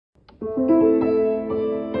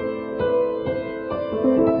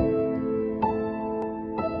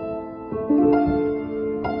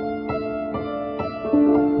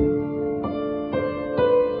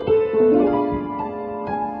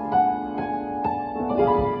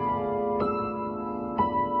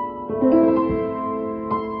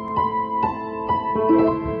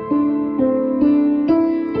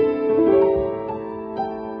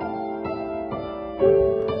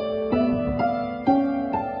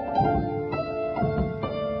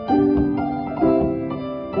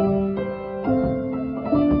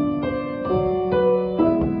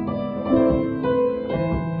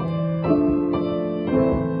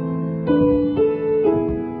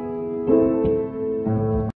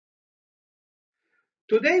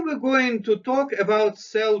Today we're going to talk about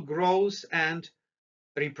cell growth and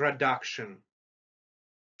reproduction.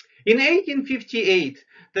 In 1858,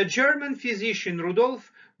 the German physician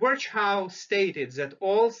Rudolf Virchow stated that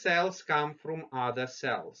all cells come from other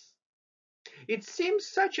cells. It seems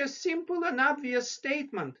such a simple and obvious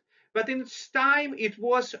statement, but in its time it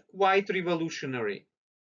was quite revolutionary.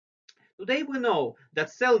 Today we know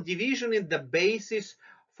that cell division is the basis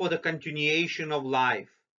for the continuation of life.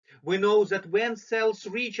 We know that when cells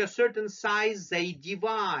reach a certain size, they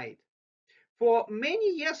divide. For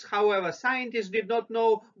many years, however, scientists did not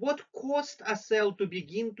know what caused a cell to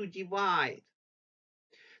begin to divide.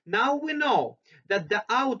 Now we know that the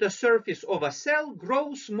outer surface of a cell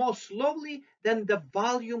grows more slowly than the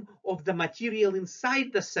volume of the material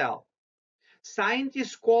inside the cell.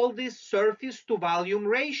 Scientists call this surface to volume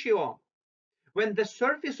ratio. When the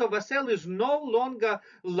surface of a cell is no longer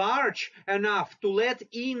large enough to let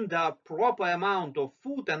in the proper amount of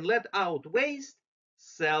food and let out waste,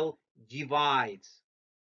 cell divides.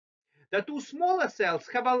 The two smaller cells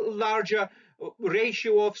have a larger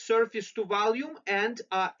ratio of surface to volume and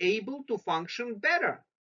are able to function better.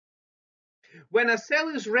 When a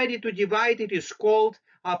cell is ready to divide, it is called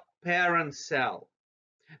a parent cell.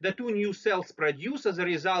 The two new cells produced as a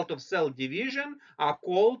result of cell division are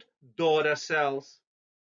called daughter cells.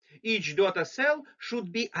 Each daughter cell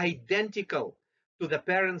should be identical to the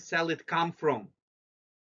parent cell it comes from.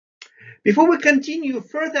 Before we continue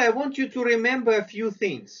further, I want you to remember a few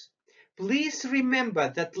things. Please remember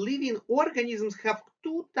that living organisms have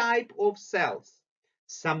two types of cells: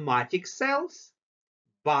 somatic cells,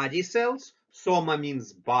 body cells, soma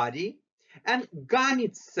means body, and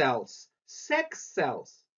gamete cells, sex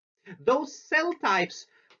cells. Those cell types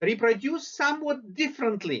reproduce somewhat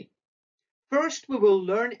differently. First, we will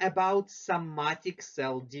learn about somatic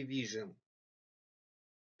cell division.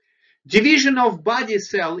 Division of body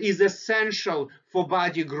cell is essential for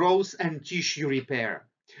body growth and tissue repair.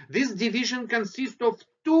 This division consists of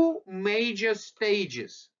two major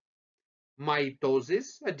stages: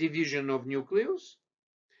 mitosis, a division of nucleus,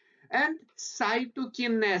 and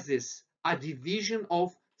cytokinesis, a division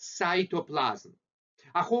of cytoplasm.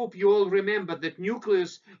 I hope you all remember that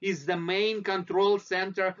nucleus is the main control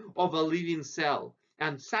center of a living cell,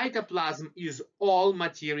 and cytoplasm is all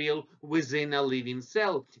material within a living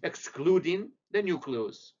cell, excluding the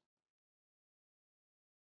nucleus.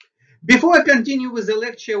 Before I continue with the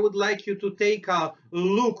lecture, I would like you to take a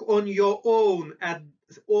look on your own at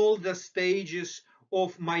all the stages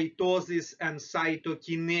of mitosis and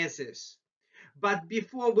cytokinesis. But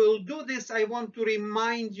before we'll do this, I want to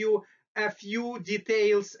remind you a few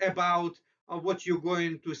details about what you're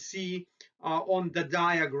going to see on the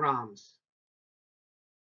diagrams.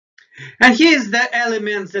 And here's the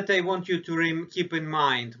elements that I want you to keep in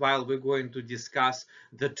mind while we're going to discuss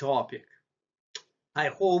the topic. I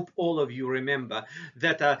hope all of you remember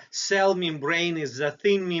that a cell membrane is a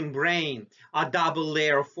thin membrane, a double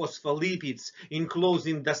layer of phospholipids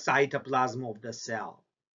enclosing the cytoplasm of the cell.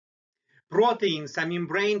 Proteins, a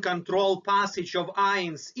membrane control passage of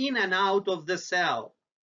ions in and out of the cell.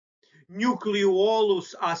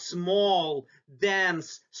 Nucleolus, a small,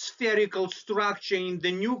 dense, spherical structure in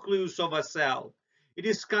the nucleus of a cell. It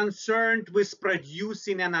is concerned with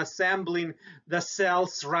producing and assembling the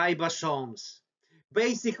cell's ribosomes.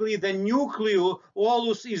 Basically, the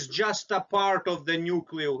nucleolus is just a part of the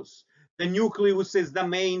nucleus. The nucleus is the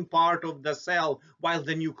main part of the cell, while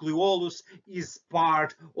the nucleolus is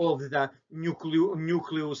part of the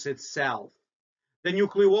nucleus itself. The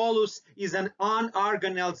nucleolus is an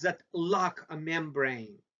organelle that lacks a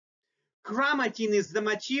membrane. Chromatin is the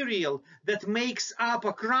material that makes up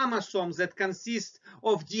a chromosome that consists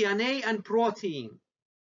of DNA and protein.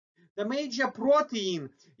 The major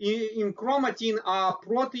protein in chromatin are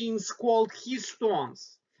proteins called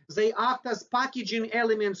histones. They act as packaging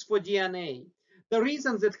elements for DNA. The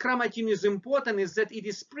reason that chromatin is important is that it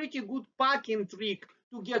is pretty good packing trick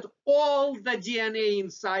to get all the DNA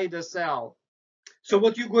inside the cell. So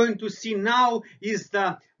what you're going to see now is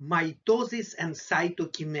the mitosis and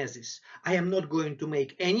cytokinesis. I am not going to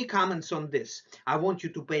make any comments on this. I want you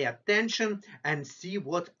to pay attention and see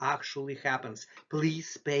what actually happens.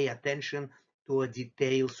 Please pay attention to the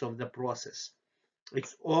details of the process.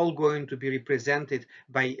 It's all going to be represented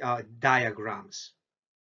by diagrams.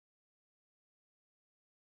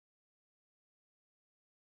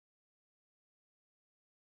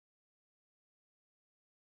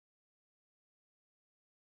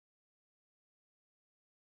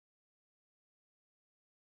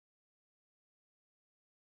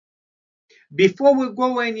 Before we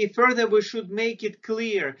go any further, we should make it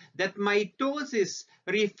clear that mitosis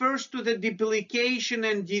refers to the duplication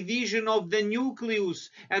and division of the nucleus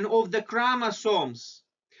and of the chromosomes,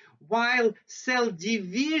 while cell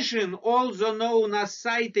division, also known as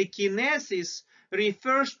cytokinesis,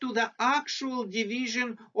 refers to the actual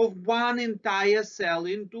division of one entire cell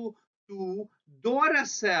into two daughter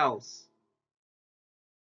cells.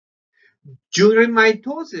 During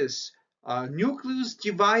mitosis, nucleus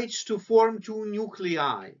divides to form two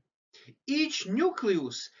nuclei. Each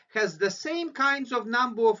nucleus has the same kinds of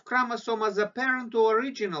number of chromosomes as a parent or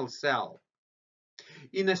original cell.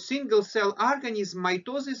 In a single cell organism,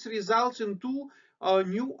 mitosis results in two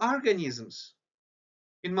new organisms.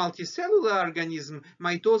 In multicellular organism,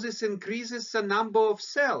 mitosis increases the number of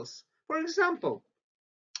cells. For example,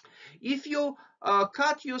 if you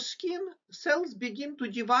cut your skin, cells begin to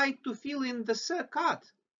divide to fill in the cut.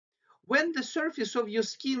 When the surface of your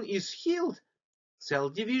skin is healed, cell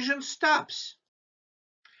division stops.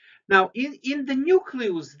 Now, in the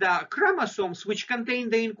nucleus, the chromosomes, which contain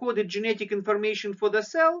the encoded genetic information for the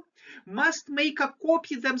cell, must make a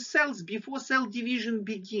copy themselves before cell division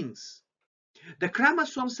begins. The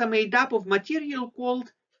chromosomes are made up of material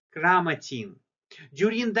called chromatin.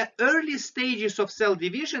 During the early stages of cell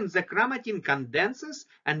division, the chromatin condenses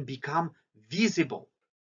and becomes visible.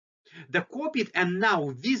 The copied and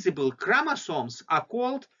now visible chromosomes are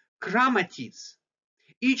called chromatids.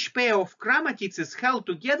 Each pair of chromatids is held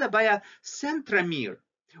together by a centromere.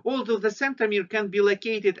 Although the centromere can be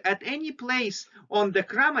located at any place on the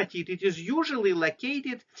chromatid, it is usually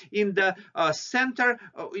located in the center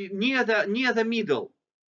near the middle.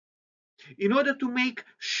 In order to make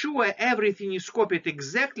sure everything is copied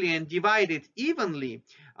exactly and divided evenly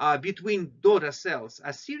between daughter cells,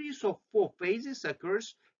 a series of 4 phases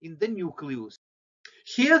occurs in the nucleus.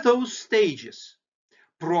 Here are those stages.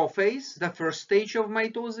 Prophase, the first stage of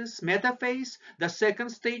mitosis; metaphase, the second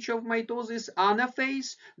stage of mitosis;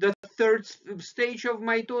 anaphase, the third stage of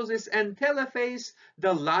mitosis; and telophase,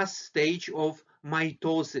 the last stage of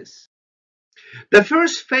mitosis. The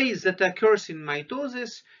first phase that occurs in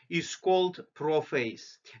mitosis is called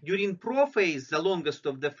prophase. During prophase, the longest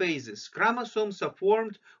of the phases, chromosomes are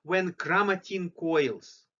formed when chromatin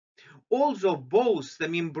coils. Also, both the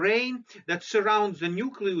membrane that surrounds the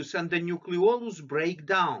nucleus and the nucleolus break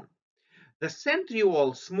down. The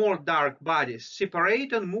centrioles, small dark bodies,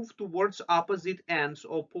 separate and move towards opposite ends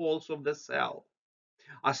or poles of the cell.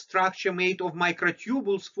 A structure made of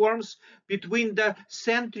microtubules forms between the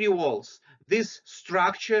centrioles. This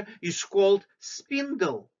structure is called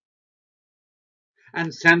spindle.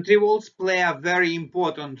 And centrioles play a very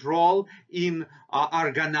important role in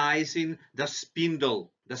organizing the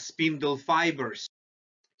spindle fibers.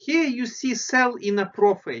 Here you see cell in a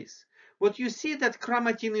prophase. What you see that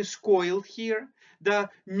chromatin is coiled here. The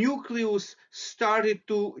nucleus started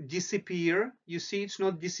to disappear. You see it's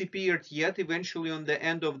not disappeared yet. Eventually on the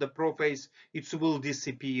end of the prophase it will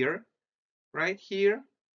disappear. Right here.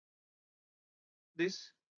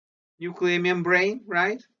 This nuclear membrane,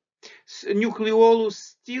 right? Nucleolus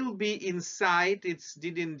still be inside. It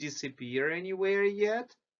didn't disappear anywhere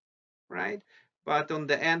yet, right? But on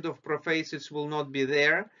the end of prophase it will not be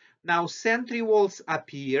there. Now centrioles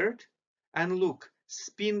appeared, and look,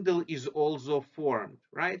 spindle is also formed,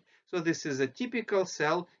 right? So this is a typical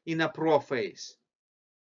cell in a prophase.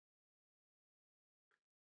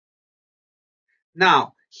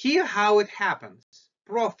 Now, here how it happens.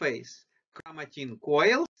 Prophase, chromatin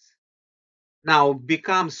coils, now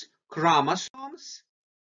becomes chromosomes,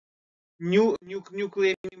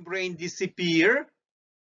 nuclear membrane disappear.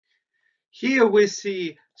 Here we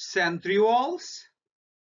see centrioles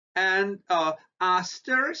and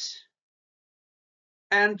asters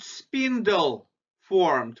and spindle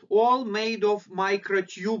formed, all made of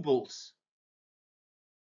microtubules.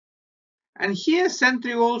 And here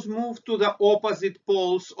centrioles move to the opposite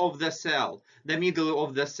poles of the cell. The middle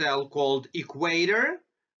of the cell called equator,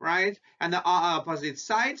 right? And the opposite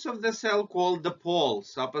sides of the cell called the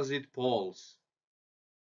poles, opposite poles.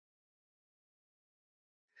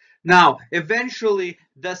 Now, eventually,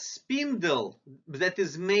 the spindle that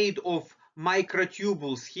is made of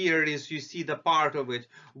microtubules, here is you see the part of it,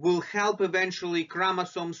 will help eventually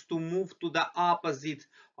chromosomes to move to the opposite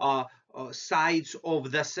sides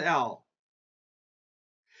of the cell.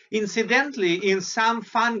 Incidentally, in some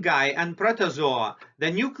fungi and protozoa,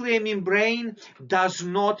 the nuclear membrane does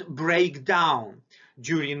not break down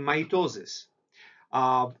during mitosis.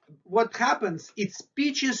 What happens? It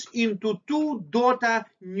pitches into two daughter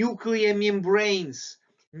nuclear membranes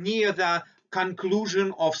near the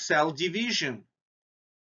conclusion of cell division.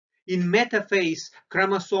 In metaphase,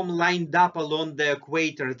 chromosome lined up along the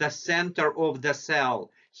equator, the center of the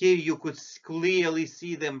cell. Here you could clearly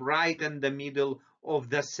see them right in the middle of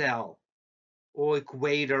the cell or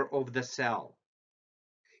equator of the cell.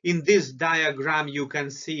 In this diagram, you can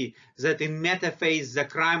see that in metaphase, the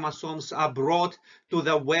chromosomes are brought to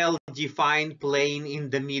the well-defined plane in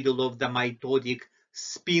the middle of the mitotic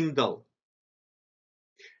spindle.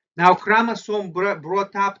 Now, chromosome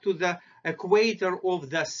brought up to the equator of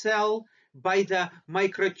the cell by the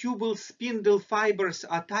microtubule spindle fibers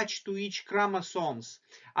attached to each chromosomes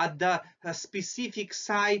at the specific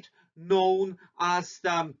site known as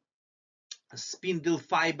the spindle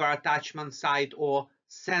fiber attachment site or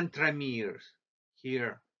centromeres.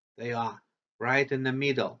 Here they are, right in the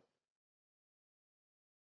middle.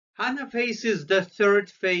 Anaphase is the third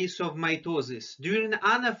phase of mitosis. During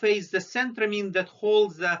anaphase, the centromere that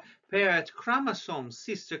holds the paired chromosomes,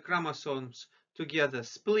 sister chromosomes, together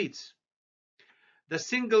splits. The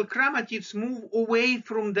single chromatids move away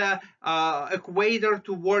from the equator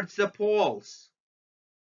towards the poles.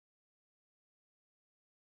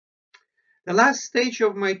 The last stage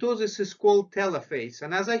of mitosis is called telophase,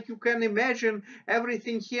 and as you can imagine,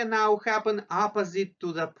 everything here now happens opposite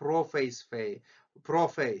to the prophase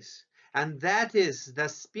phase, and that is the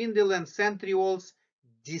spindle and centrioles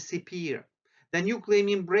disappear. The nuclear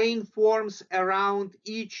membrane forms around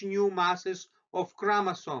each new masses of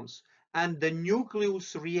chromosomes, and the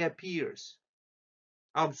nucleus reappears.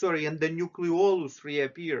 I'm sorry, and the nucleolus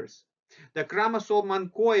reappears. The chromosome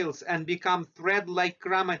uncoils and becomes thread-like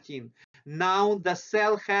chromatin. Now the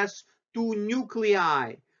cell has two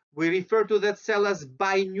nuclei. We refer to that cell as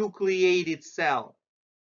binucleated cell.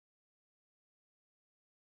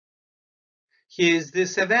 Here's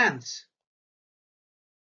this event.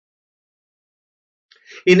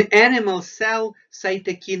 In animal cell,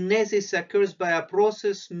 cytokinesis occurs by a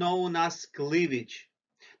process known as cleavage.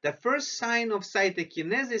 The first sign of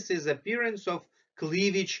cytokinesis is appearance of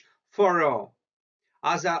cleavage furrow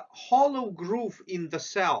as a hollow groove in the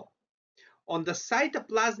cell. On the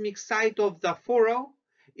cytoplasmic site of the furrow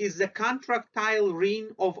is the contractile ring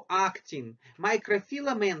of actin,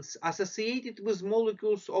 microfilaments associated with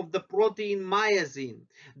molecules of the protein myosin.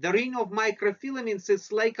 The ring of microfilaments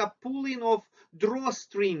is like a pulling of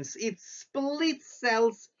drawstrings. It splits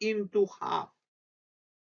cells into half.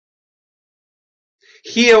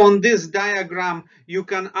 Here on this diagram, you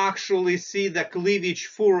can actually see the cleavage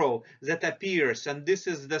furrow that appears, and this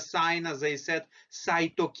is the sign, as I said,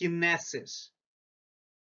 cytokinesis.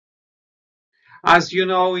 As you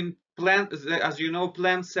know,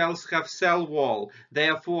 plant cells have cell wall.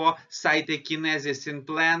 Therefore, cytokinesis in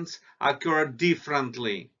plants occur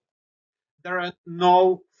differently. There are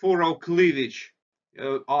no furrow cleavage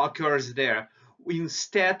occurs there.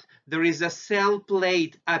 Instead, there is a cell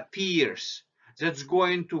plate appears that's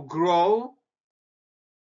going to grow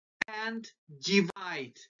and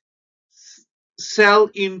divide cell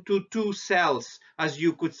into two cells, as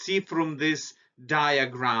you could see from this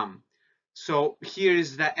diagram. So here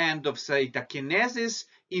is the end of cytokinesis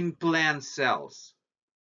in plant cells.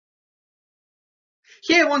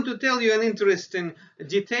 Here I want to tell you an interesting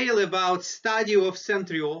detail about study of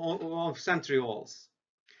centrioles.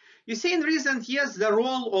 You see, in recent years, the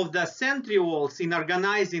role of the centrioles in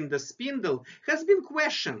organizing the spindle has been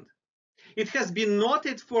questioned. It has been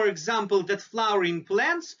noted, for example, that flowering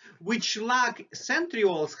plants which lack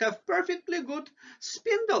centrioles have perfectly good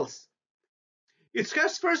spindles. It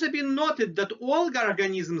has further been noted that all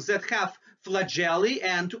organisms that have flagellae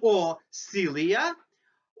and or cilia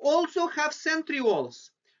also have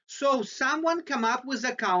centrioles. So someone came up with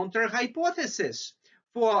a counter hypothesis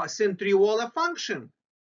for centriolar function.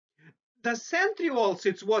 The centrioles,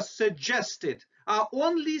 it was suggested, are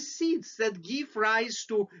only seeds that give rise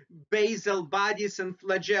to basal bodies and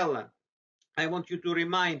flagella. I want you to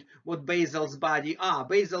remind what basal's body are.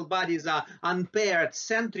 Basal bodies are unpaired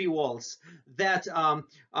centrioles that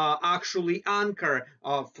actually anchor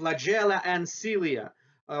flagella and cilia.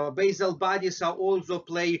 Basal bodies are also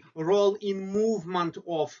play role in movement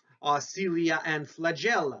of cilia and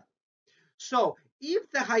flagella. So if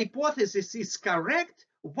the hypothesis is correct,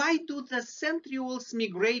 why do the centrioles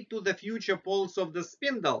migrate to the future poles of the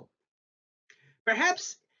spindle?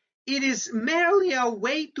 Perhaps it is merely a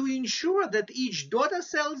way to ensure that each daughter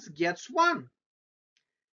cell gets one.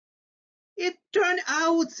 It turned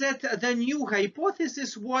out that the new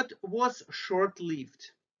hypothesis was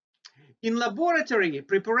short-lived. In laboratory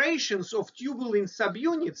preparations of tubulin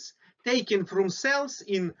subunits taken from cells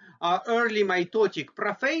in early mitotic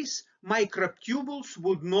prophase, microtubules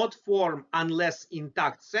would not form unless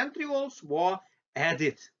intact centrioles were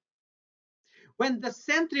added. When the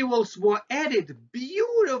centrioles were added,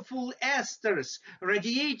 beautiful esters,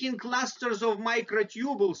 radiating clusters of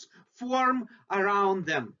microtubules, form around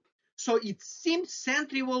them. So it seems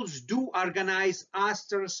centrioles do organize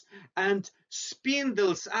asters and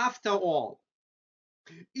spindles after all.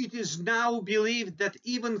 It is now believed that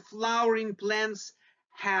even flowering plants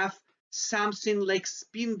have something like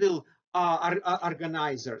spindle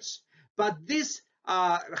organizers. But this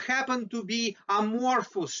happen to be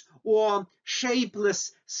amorphous or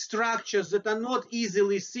shapeless structures that are not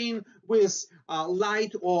easily seen with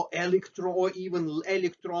light or even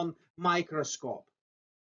electron microscope.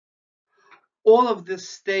 All of the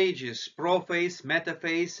stages, prophase,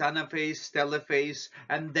 metaphase, anaphase, telophase,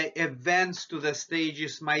 and the events to the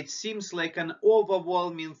stages might seem like an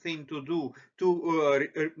overwhelming thing to do,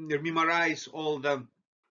 to memorize all the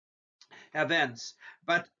events.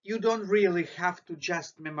 But you don't really have to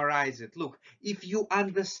just memorize it. Look, if you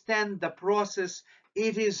understand the process,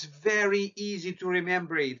 it is very easy to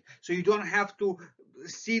remember it. So you don't have to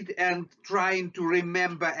sit and trying to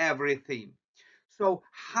remember everything. So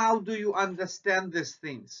how do you understand these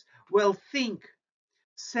things? Well, think.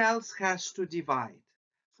 Cells has to divide.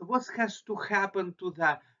 So what has to happen to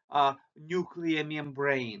the nuclear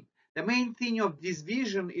membrane? The main thing of this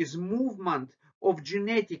division is movement of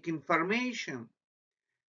genetic information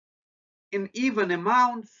in even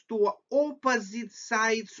amounts to opposite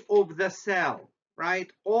sides of the cell,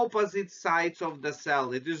 right? Opposite sides of the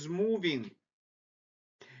cell. It is moving.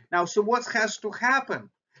 Now, so what has to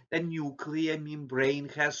happen? The nuclear membrane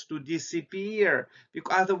has to disappear,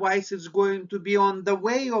 because otherwise it's going to be on the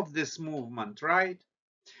way of this movement, right?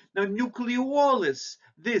 Now, nucleolus,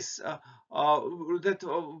 this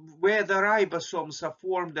where the ribosomes are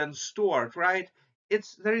formed and stored, right?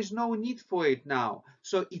 There is no need for it now,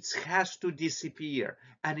 so it has to disappear,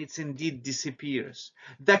 and it indeed disappears.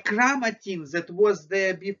 The chromatin that was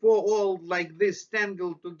there before, all like this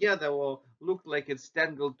tangled together, or looked like it's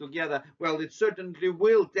tangled together, well, it certainly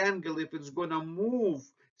will tangle if it's going to move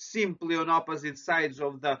simply on opposite sides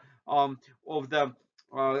of the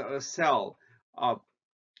cell.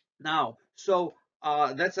 Now, so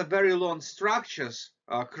that's a very long structures,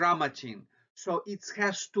 chromatin. So it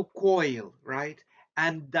has to coil, right?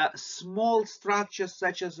 And the small structures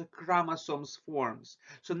such as the chromosomes forms.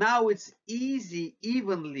 So now it's easy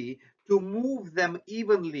evenly to move them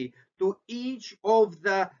evenly to each of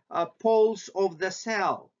the poles of the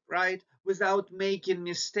cell, right? Without making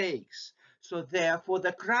mistakes. So therefore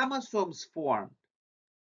the chromosomes form.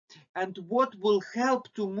 And what will help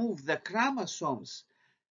to move the chromosomes?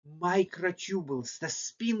 Microtubules, the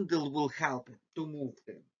spindle will help it to move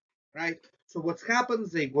them, right? So what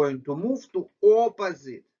happens? They're going to move to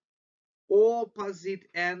opposite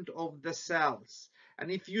end of the cells.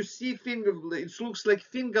 And if you see it looks like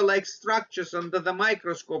finger-like structures under the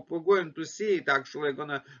microscope. We're going to see it actually. I'm going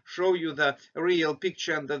to show you the real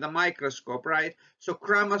picture under the microscope, right? So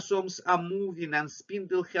chromosomes are moving and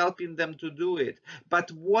spindle helping them to do it.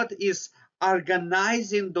 But what is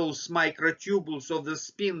organizing those microtubules of the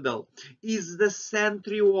spindle is the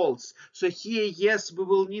centrioles. So here, yes, we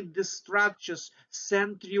will need the structures,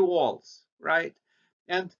 centrioles, right?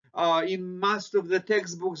 And in most of the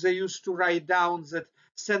textbooks, they used to write down that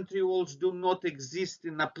centrioles do not exist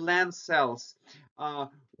in the plant cells.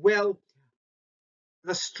 Well,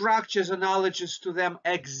 the structures analogies to them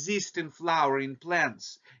exist in flowering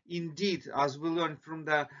plants. Indeed, as we learned from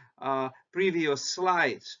the previous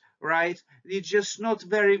slides, right? It's just not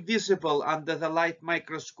very visible under the light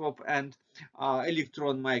microscope and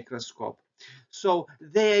electron microscope. So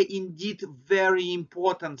they're indeed very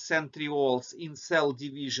important centrioles in cell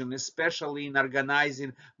division, especially in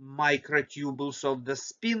organizing microtubules of the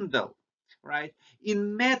spindle, right?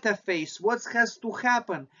 In metaphase, what has to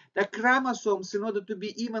happen? The chromosomes, in order to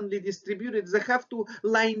be evenly distributed, they have to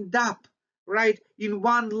line up, right, in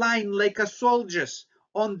one line like a soldiers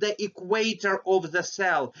on the equator of the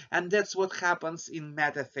cell, and that's what happens in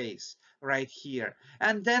metaphase. right here,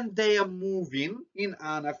 and then they are moving in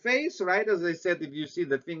anaphase, right? As I said, if you see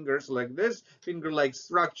the fingers like this, finger-like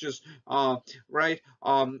structures, right,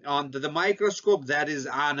 under the microscope, that is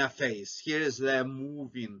anaphase. Here is they're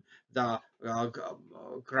moving. The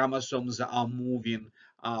chromosomes are moving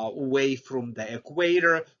away from the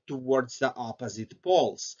equator towards the opposite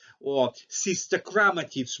poles, or sister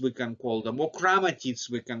chromatids we can call them, or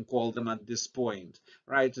chromatids we can call them at this point,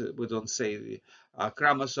 right? We don't say the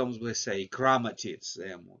chromosomes, we say chromatids.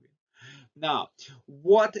 They are moving. Now,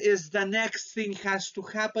 what is the next thing has to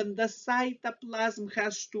happen? The cytoplasm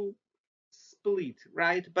has to split,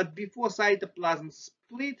 right? But before cytoplasm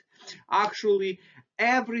split, actually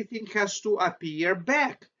everything has to appear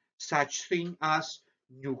back, such thing as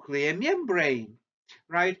nuclear membrane,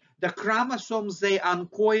 right? The chromosomes, they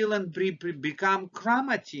uncoil and become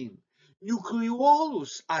chromatin.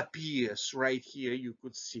 Nucleolus appears right here, you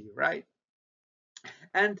could see, right?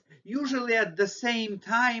 And usually at the same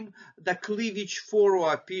time, the cleavage furrow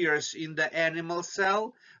appears in the animal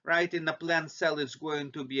cell, right? In the plant cell, it's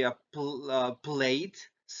going to be a plate,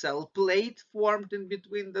 cell plate formed in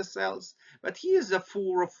between the cells. But here the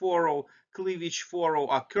furrow, cleavage furrow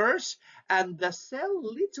occurs, and the cell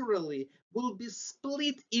literally will be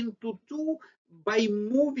split into two by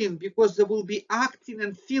moving, because there will be actin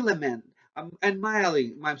and filament and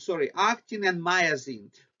myelin. I'm sorry, actin and myosin,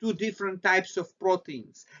 two different types of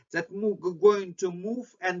proteins that going to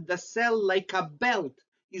move, and the cell, like a belt,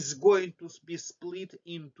 is going to be split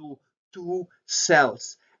into two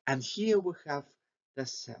cells. And here we have the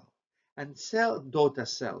cell. And cell, daughter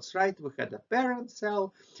cells, right? We had a parent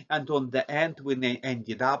cell, and on the end we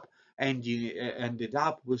ended up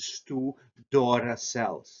with two daughter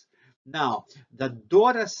cells. Now, the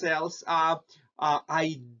daughter cells are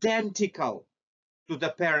identical to the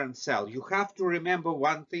parent cell. You have to remember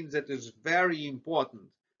one thing that is very important,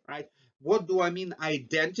 right? What do I mean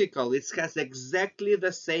identical? It has exactly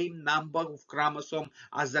the same number of chromosomes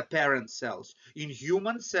as the parent cells. In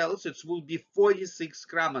human cells, it will be 46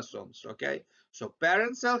 chromosomes, okay? So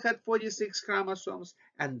parent cell had 46 chromosomes,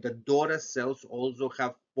 and the daughter cells also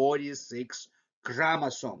have 46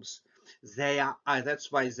 chromosomes. They are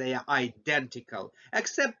that's why they are identical,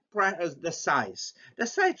 except the size. The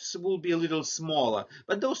size will be a little smaller,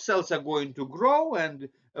 but those cells are going to grow and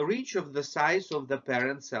reach of the size of the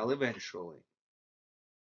parent cell eventually.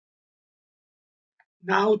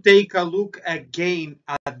 Now take a look again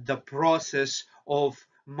at the process of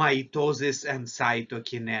mitosis and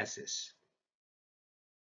cytokinesis.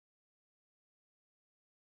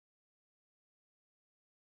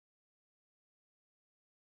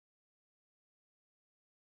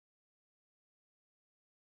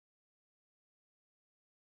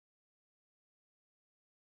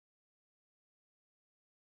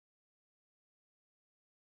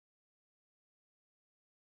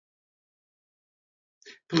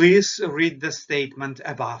 Please read the statement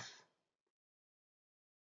above.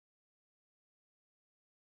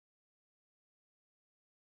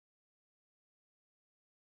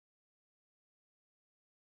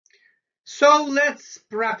 So let's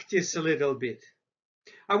practice a little bit.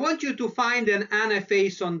 I want you to find an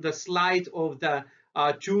anaphase on the slide of the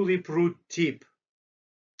tulip root tip.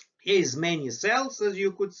 Here is many cells, as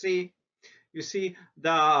you could see. You see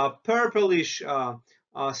the purplish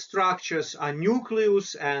structures are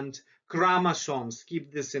nucleus and chromosomes.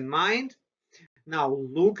 Keep this in mind. Now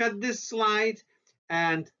look at this slide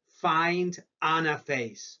and find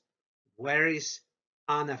anaphase. Where is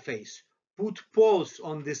anaphase? Put pause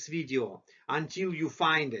on this video until you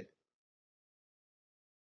find it.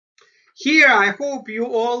 Here, I hope you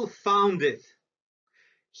all found it.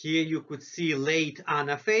 Here you could see late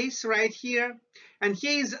anaphase right here. And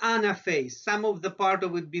here is anaphase. Some of the part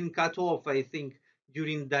of it been cut off, I think,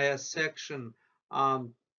 during dissection,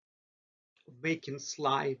 making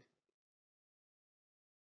slide.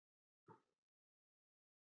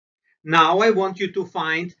 Now I want you to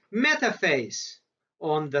find metaphase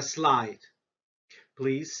on the slide.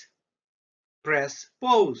 Please press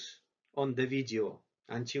pause on the video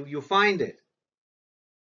until you find it.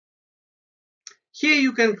 Here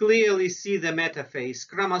you can clearly see the metaphase.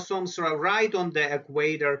 Chromosomes are right on the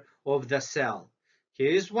equator of the cell.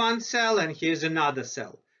 Here is one cell and here's another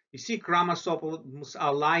cell. You see chromosomes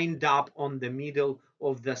are lined up on the middle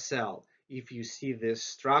of the cell. If you see these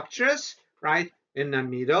structures right in the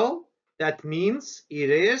middle, that means it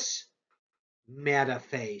is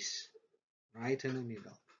metaphase, right in the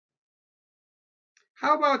middle.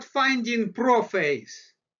 How about finding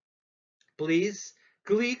prophase? Please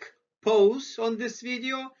click pause on this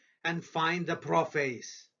video and find the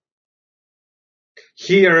prophase.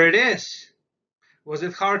 Here it is. Was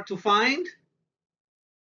it hard to find?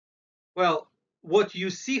 Well, what you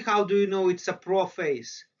see, how do you know it's a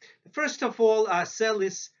prophase? First of all, a cell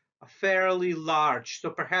is fairly large, so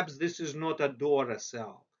perhaps this is not a Dora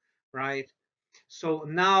cell, right? So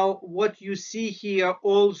now what you see here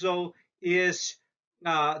also is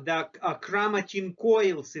the chromatin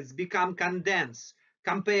coils. It's become condensed.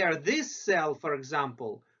 Compare this cell, for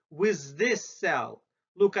example, with this cell.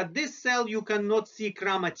 Look at this cell, you cannot see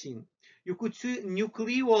chromatin. You could see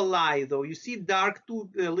nucleoli though. You see dark two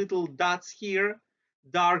little dots here,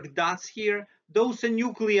 dark dots here. Those are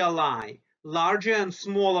nucleoli, larger and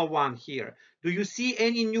smaller one here. Do you see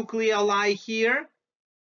any nucleoli here?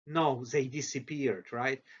 No, they disappeared,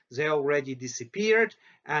 right? They already disappeared,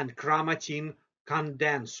 and chromatin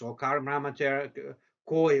condensed or chromatin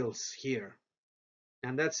coils here.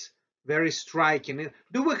 And that's very striking.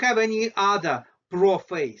 Do we have any other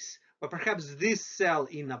prophase? Or perhaps this cell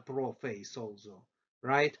in a prophase also,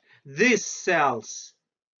 right? These cells,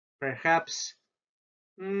 perhaps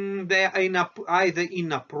they are either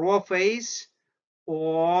in a prophase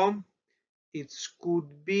or it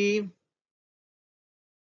could be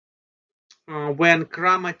when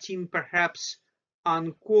chromatin perhaps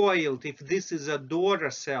uncoiled, if this is a daughter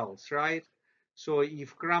cells, right? So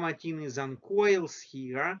if chromatin is uncoils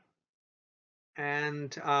here and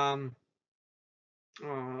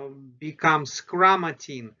becomes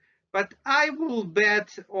chromatin, but I will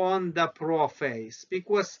bet on the prophase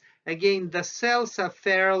because again the cells are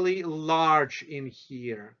fairly large in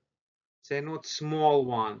here. They're not small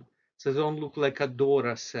one, so they don't look like a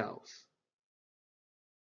daughter cells.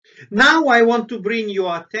 Now I want to bring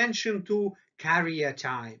your attention to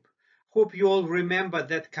karyotype. Hope you all remember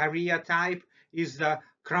that karyotype is the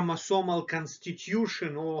chromosomal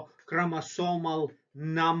constitution or chromosomal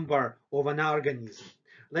number of an organism.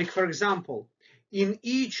 Like for example, in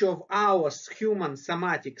each of our human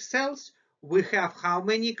somatic cells, we have how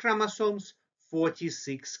many chromosomes?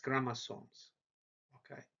 46 chromosomes.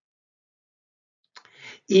 Okay.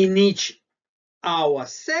 In each our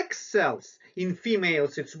sex cells, in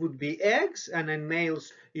females it would be eggs, and in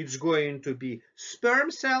males it's going to be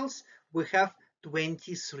sperm cells. We have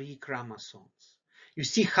 23 chromosomes. You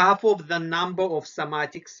see, half of the number of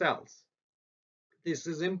somatic cells. This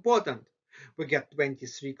is important. We get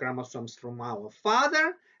 23 chromosomes from our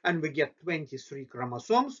father, and we get 23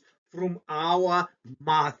 chromosomes from our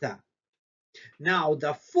mother. Now,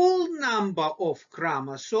 the full number of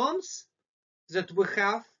chromosomes that we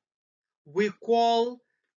have we call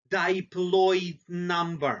diploid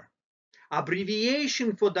number.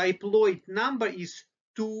 Abbreviation for diploid number is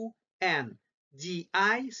 2n.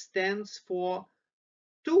 Di stands for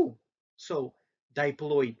 2. So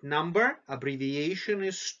diploid number abbreviation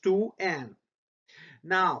is 2n.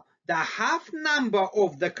 Now, the half number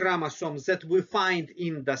of the chromosomes that we find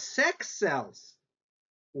in the sex cells,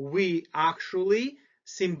 we actually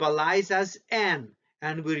symbolize as n,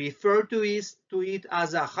 and we refer to it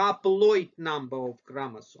as a haploid number of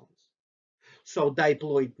chromosomes. So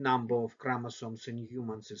diploid number of chromosomes in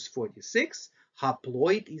humans is 46,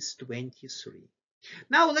 haploid is 23.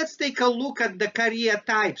 Now let's take a look at the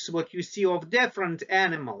karyotypes, what you see of different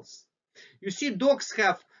animals. You see dogs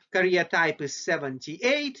have karyotype is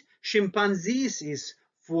 78, chimpanzees is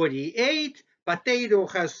 48, potato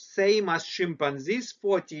has same as chimpanzees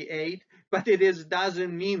 48, but it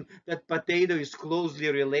doesn't mean that potato is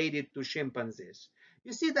closely related to chimpanzees.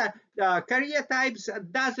 You see that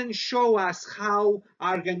karyotypes doesn't show us how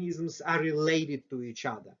organisms are related to each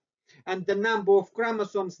other. And the number of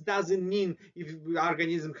chromosomes doesn't mean if the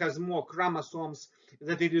organism has more chromosomes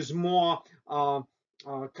that it is more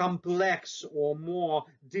complex or more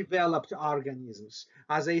developed organisms.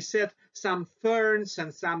 As I said, some ferns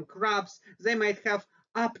and some crabs, they might have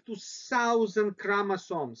up to 1,000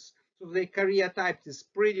 chromosomes. So the karyotype is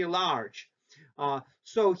pretty large.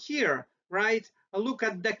 So here, right, look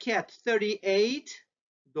at the cat, 38,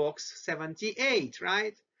 dogs 78,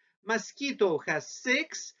 right? Mosquito has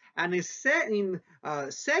 6, and in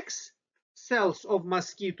sex cells of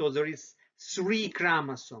mosquito, there is 3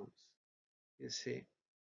 chromosomes, you see.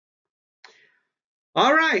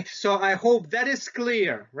 All right, so I hope that is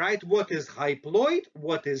clear, right? What is haploid,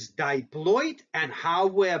 what is diploid, and how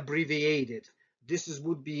we abbreviate it. This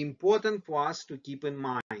would be important for us to keep in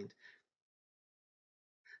mind.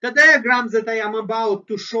 The diagrams that I am about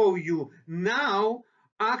to show you now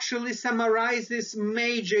actually summarize this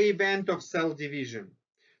major event of cell division.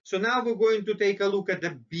 So now we're going to take a look at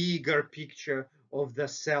the bigger picture of the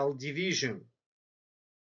cell division.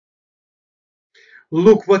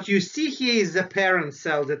 Look, what you see here is the parent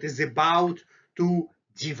cell that is about to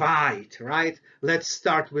divide, right? Let's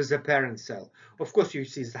start with the parent cell. Of course, you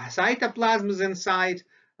see the cytoplasm is inside,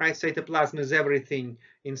 right? Cytoplasm is everything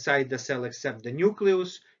inside the cell except the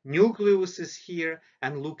nucleus. Nucleus is here,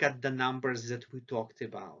 and look at the numbers that we talked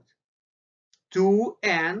about.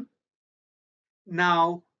 2n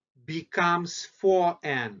now becomes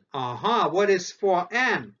 4n. What is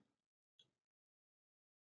 4n?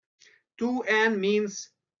 2n means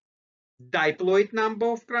diploid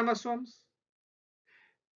number of chromosomes,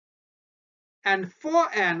 and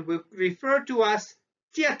 4n we refer to as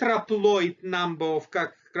tetraploid number of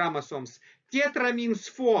chromosomes. Tetra means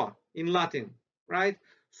 4 in Latin, right?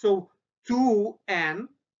 So 2n,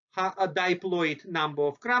 a diploid number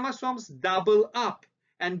of chromosomes, double up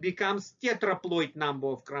and becomes tetraploid number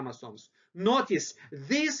of chromosomes. Notice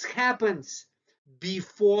this happens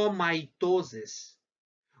before mitosis.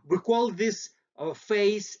 We call this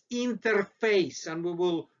phase interphase, and we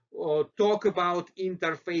will talk about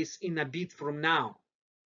interphase in a bit from now.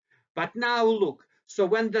 But now look, so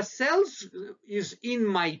when the cells is in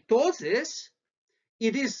mitosis,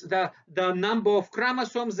 it is the number of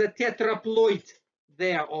chromosomes, the tetraploid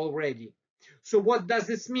there already. So what does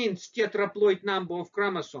this mean, tetraploid number of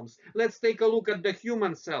chromosomes? Let's take a look at the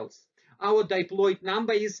human cells. Our diploid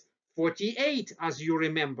number is 48, as you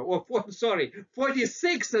remember, or sorry,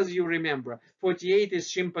 46, as you remember. 48 is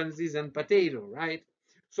chimpanzees and potato, right?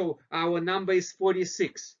 So our number is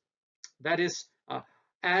 46. That is,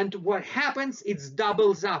 and what happens? It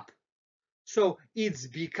doubles up. So it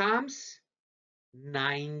becomes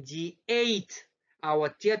 98. Our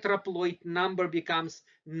tetraploid number becomes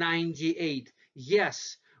 98.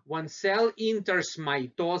 Yes, when cell enters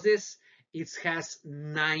mitosis, it has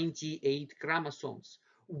 98 chromosomes.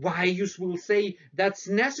 Why you will say that's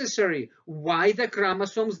necessary? Why the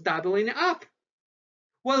chromosomes doubling up?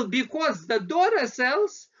 Well, because the daughter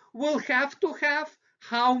cells will have to have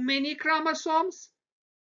how many chromosomes?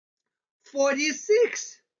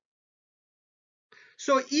 46.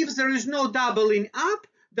 So if there is no doubling up,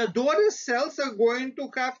 the daughter cells are going to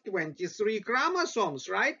have 23 chromosomes,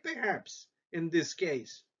 right? Perhaps in this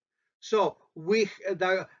case. So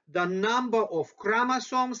the number of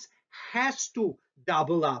chromosomes has to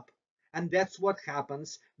double up. And that's what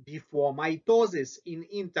happens before mitosis in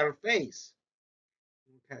interphase.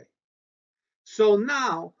 Okay. So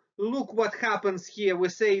now look what happens here. We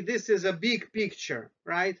say this is a big picture,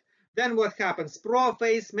 right? Then what happens?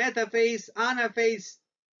 Prophase, metaphase, anaphase,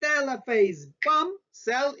 telophase. Bum,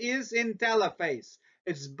 cell is in telophase.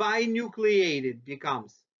 It's binucleated,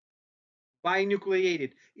 becomes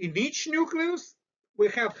binucleated. In each nucleus, we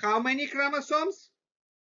have how many chromosomes?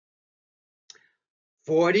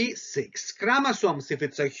 46 chromosomes if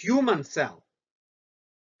it's a human cell.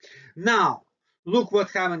 Now, look what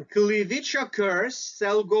happens. Cleavage occurs,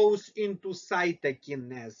 cell goes into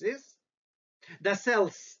cytokinesis. The cell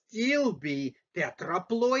still be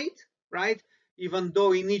tetraploid, right? Even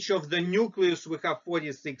though in each of the nucleus we have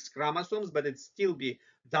 46 chromosomes, but it still be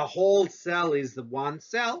the whole cell is one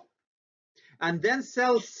cell. And then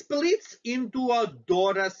cell splits into a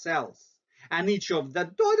daughter cells. And each of the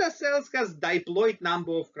daughter cells has diploid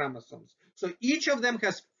number of chromosomes. So each of them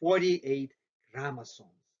has 48 chromosomes.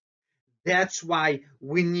 That's why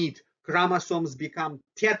we need chromosomes become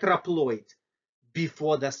tetraploid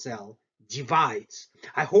before the cell divides.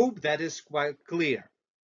 I hope that is quite clear.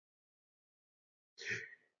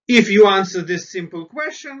 If you answer this simple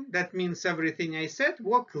question, that means everything I said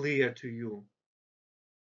was clear to you.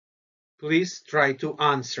 Please try to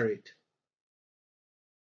answer it.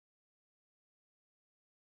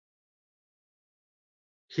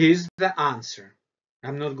 Here's the answer.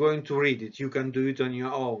 I'm not going to read it. You can do it on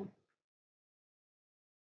your own.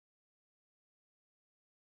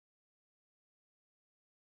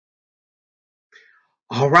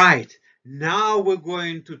 All right, now we're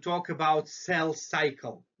going to talk about cell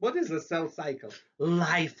cycle. What is the cell cycle?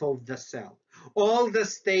 Life of the cell. All the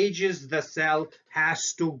stages the cell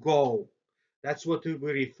has to go. That's what we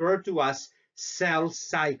refer to as cell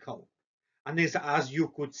cycle. And as you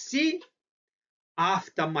could see,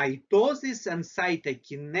 after mitosis and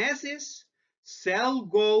cytokinesis, cell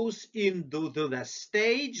goes into the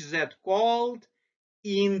stage that called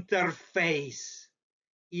interphase.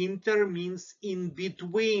 Inter means in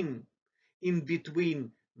between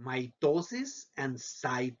mitosis and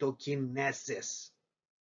cytokinesis.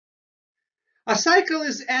 A cycle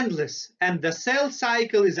is endless, and the cell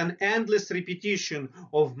cycle is an endless repetition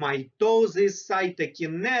of mitosis,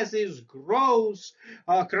 cytokinesis, growth,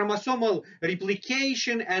 chromosomal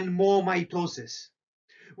replication, and more mitosis.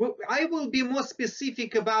 I will be more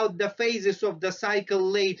specific about the phases of the cycle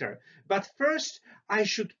later, but first I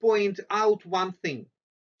should point out one thing.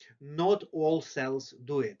 Not all cells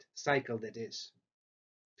do it, cycle that is.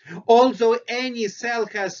 Although any cell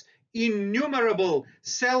has innumerable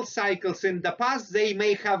cell cycles in the past, they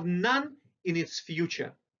may have none in its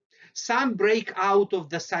future. Some break out of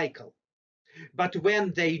the cycle, but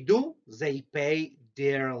when they do, they pay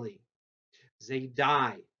dearly. They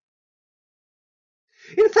die.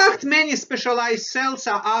 In fact, many specialized cells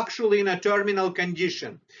are actually in a terminal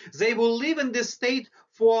condition. They will live in this state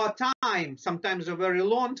for a time, sometimes a very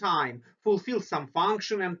long time, fulfill some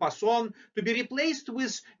function and pass on, to be replaced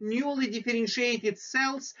with newly differentiated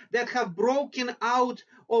cells that have broken out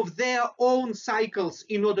of their own cycles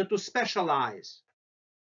in order to specialize.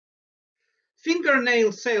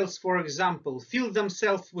 Fingernail cells, for example, fill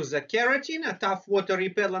themselves with a keratin, a tough water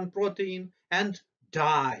repellent protein, and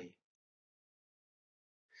die.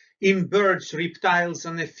 In birds, reptiles,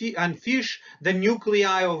 and fish, the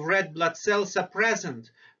nuclei of red blood cells are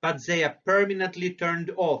present, but they are permanently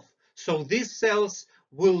turned off. So these cells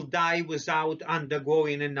will die without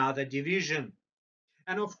undergoing another division.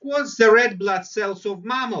 And of course, the red blood cells of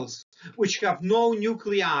mammals, which have no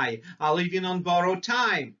nuclei, are living on borrowed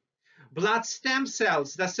time. Blood stem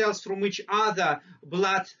cells, the cells from which other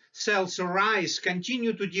blood cells arise,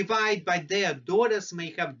 continue to divide, but their daughters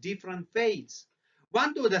may have different fates.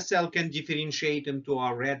 One daughter cell can differentiate into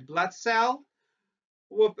a red blood cell,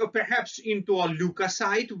 or perhaps into a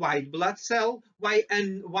leukocyte, white blood cell,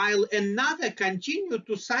 while another continues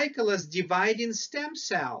to cycle as dividing stem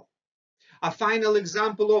cell. A final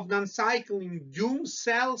example of non-cycling doomed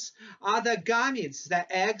cells are the gametes, the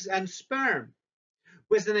eggs and sperm,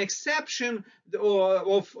 with an exception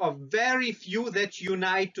of very few that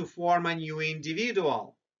unite to form a new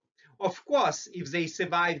individual. Of course, if they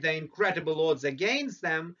survive the incredible odds against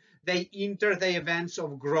them, they enter the events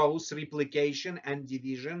of growth, replication, and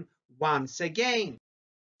division once again.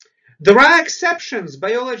 There are exceptions.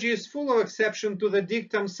 Biology is full of exceptions to the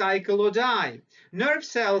dictum cycle or die. Nerve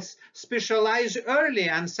cells specialize early,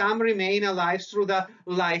 and some remain alive through the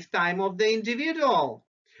lifetime of the individual.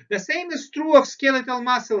 The same is true of skeletal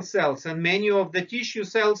muscle cells and many of the tissue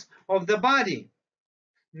cells of the body.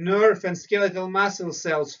 Nerve and skeletal muscle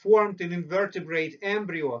cells formed in invertebrate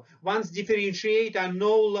embryo, once differentiate, are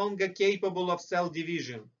no longer capable of cell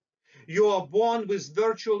division. You are born with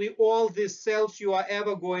virtually all these cells you are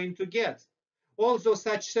ever going to get. Although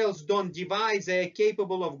such cells don't divide, they are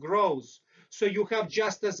capable of growth. So you have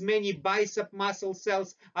just as many bicep muscle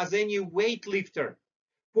cells as any weightlifter.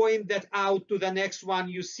 Point that out to the next one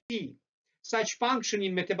you see. Such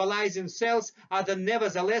functioning metabolizing cells are then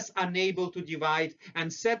nevertheless unable to divide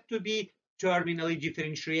and said to be terminally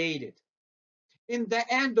differentiated. In the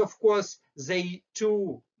end, of course, they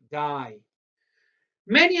too die.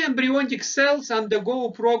 Many embryonic cells undergo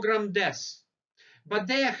programmed death, but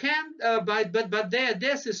their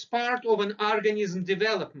death is part of an organism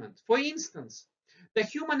development. For instance, the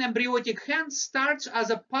human embryonic hand starts as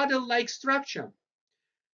a paddle-like structure.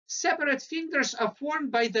 Separate fingers are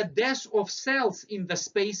formed by the death of cells in the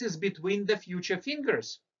spaces between the future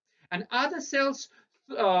fingers. And other cells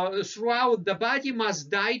throughout the body must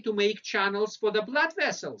die to make channels for the blood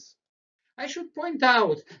vessels. I should point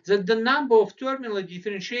out that the number of terminally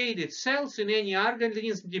differentiated cells in any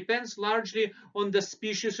organism depends largely on the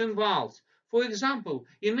species involved. For example,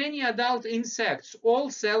 in many adult insects, all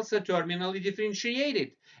cells are terminally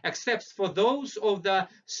differentiated, except for those of the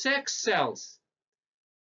sex cells.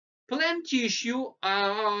 Plant tissue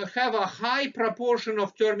have a high proportion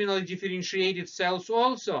of terminally differentiated cells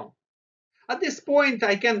also. At this point,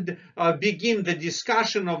 I can begin the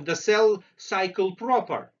discussion of the cell cycle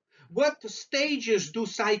proper. What stages do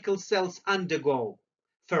cycle cells undergo?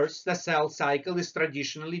 First, the cell cycle is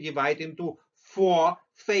traditionally divided into 4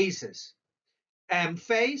 phases: M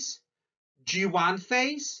phase, G1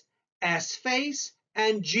 phase, S phase,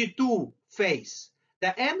 and G2 phase.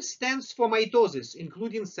 The M stands for mitosis,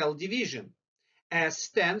 including cell division. S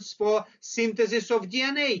stands for synthesis of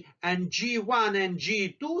DNA, and G1 and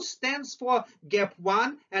G2 stands for gap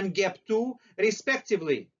 1 and gap 2,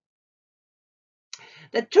 respectively.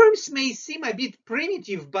 The terms may seem a bit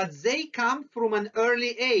primitive, but they come from an early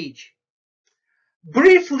age.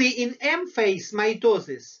 Briefly, in M phase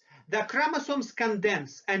mitosis, the chromosomes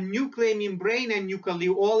condense and nuclear membrane and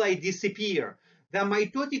nucleoli disappear. The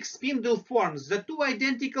mitotic spindle forms. The 2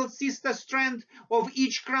 identical sister strands of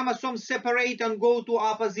each chromosome separate and go to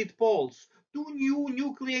opposite poles. 2 new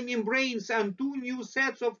nuclear membranes and 2 new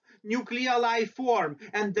sets of nucleoli form,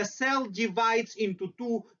 and the cell divides into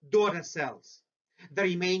 2 daughter cells. The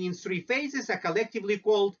remaining 3 phases are collectively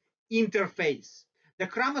called interphase. The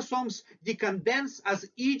chromosomes decondense as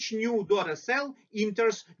each new daughter cell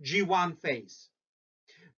enters G1 phase.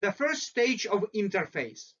 the first stage of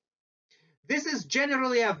interphase. This is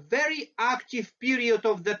generally a very active period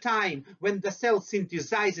of the time when the cell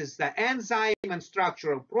synthesizes the enzyme and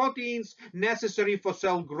structural proteins necessary for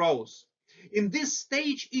cell growth. In this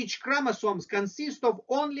stage, each chromosome consists of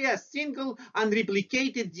only a single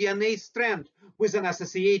unreplicated DNA strand with an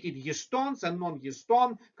associated histones and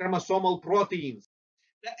non-histone chromosomal proteins.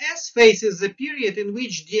 The S phase is the period in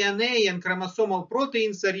which DNA and chromosomal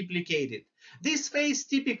proteins are replicated. This phase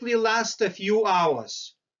typically lasts a few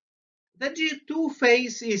hours. The G2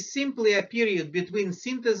 phase is simply a period between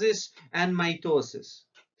synthesis and mitosis.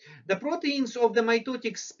 The proteins of the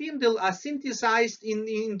mitotic spindle are synthesized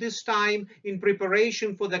in this time in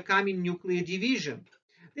preparation for the coming nuclear division.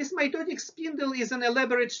 This mitotic spindle is an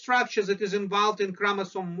elaborate structure that is involved in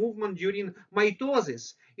chromosome movement during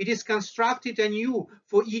mitosis. It is constructed anew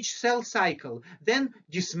for each cell cycle, then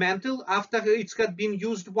dismantled after it has been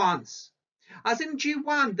used once. As in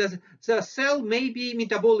G1, the cell may be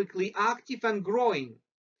metabolically active and growing.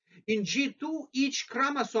 In G2, each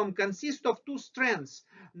chromosome consists of two strands,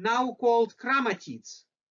 now called chromatids.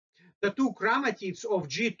 The two chromatids of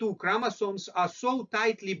G2 chromosomes are so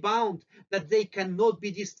tightly bound that they cannot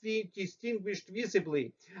be distinguished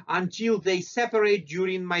visibly until they separate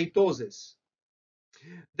during mitosis.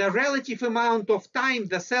 The relative amount of time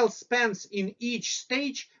the cell spends in each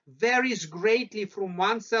stage varies greatly from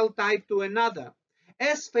one cell type to another.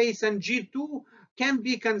 S phase and G2 can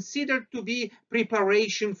be considered to be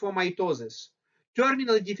preparation for mitosis.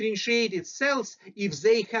 Terminally differentiated cells, if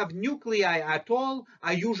they have nuclei at all,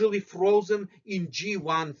 are usually frozen in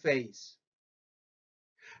G1 phase.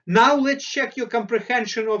 Now let's check your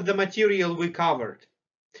comprehension of the material we covered.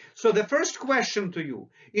 So the first question to you,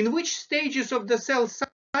 in which stages of the cell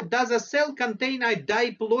cycle does a cell contain a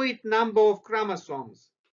diploid number of chromosomes?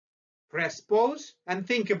 Press pause and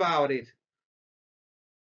think about it.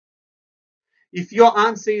 If your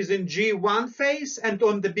answer is in G1 phase and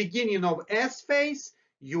on the beginning of S phase,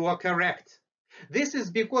 you are correct. This is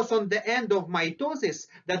because on the end of mitosis,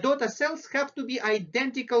 the daughter cells have to be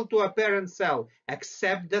identical to a parent cell,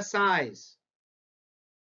 except the size.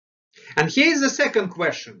 And here is the second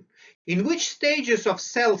question. In which stages of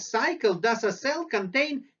cell cycle does a cell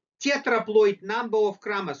contain tetraploid number of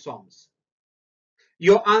chromosomes?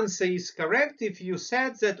 Your answer is correct if you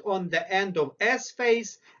said that on the end of S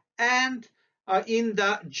phase and in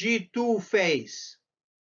the G2 phase.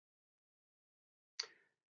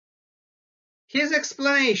 Here's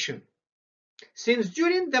explanation. Since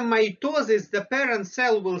during the mitosis the parent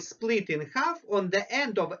cell will split in half, on the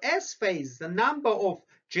end of S phase the number of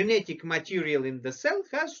genetic material in the cell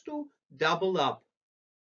has to double up.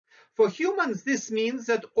 For humans, this means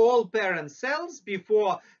that all parent cells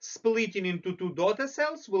before splitting into two daughter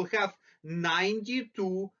cells will have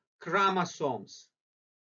 92 chromosomes.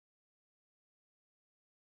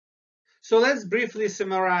 So let's briefly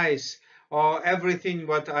summarize everything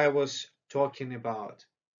what I was talking about.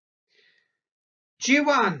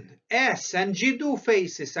 G1, S, and G2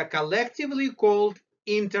 phases are collectively called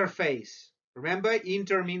interphase. Remember,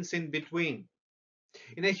 inter means in between.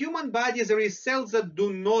 In a human body, there is cells that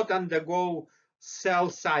do not undergo cell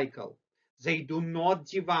cycle. They do not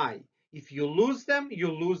divide. If you lose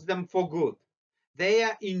them for good. They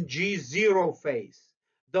are in G0 phase.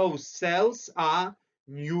 Those cells are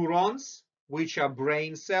neurons, which are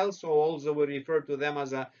brain cells, or also we refer to them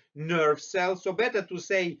as a nerve cells, so better to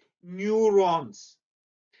say neurons,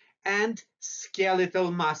 and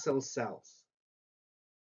skeletal muscle cells.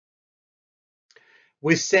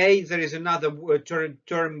 We say there is another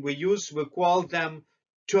term we use, we call them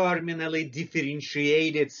terminally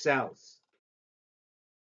differentiated cells.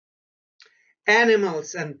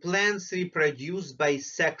 Animals and plants reproduce by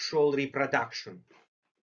sexual reproduction.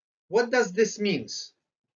 What does this mean?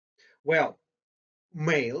 Well,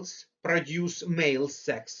 males produce male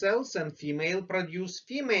sex cells and females produce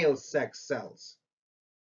female sex cells.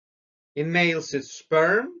 In males it's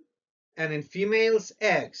sperm and in females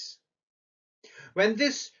eggs. When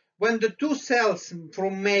the two cells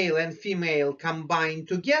from male and female combine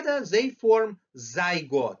together, they form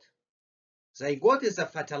zygote. Zygote is a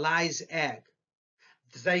fertilized egg.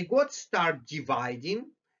 The zygote start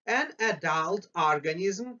dividing and adult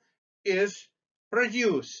organism is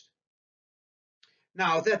produced.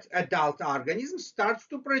 Now that adult organism starts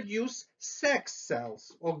to produce sex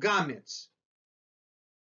cells or gametes.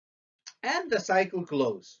 And the cycle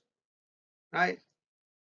closes, right?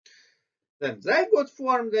 Then zygote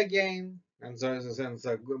formed again, and then the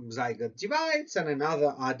zygote divides and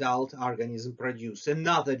another adult organism produced.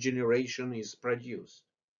 Another generation is produced.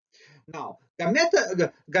 Now,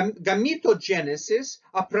 gametogenesis,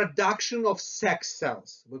 a production of sex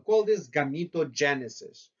cells. We call this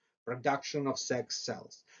gametogenesis, production of sex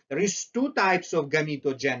cells. There is two types of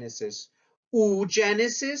gametogenesis.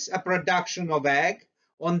 Oogenesis, a production of egg.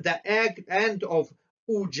 On the egg end of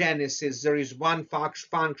oogenesis, there is one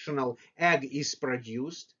functional egg is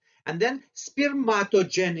produced. And then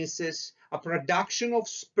spermatogenesis, a production of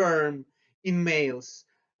sperm in males.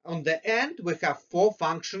 On the end, we have 4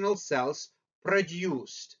 functional cells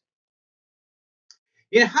produced.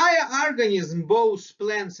 In higher organisms, both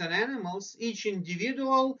plants and animals, each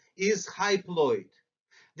individual is haploid.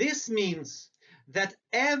 This means that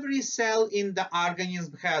every cell in the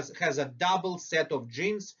organism has a double set of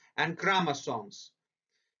genes and chromosomes.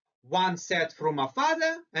 One set from a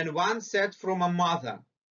father and one set from a mother.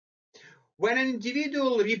 When an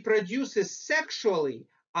individual reproduces sexually,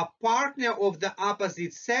 a partner of the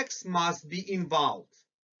opposite sex must be involved,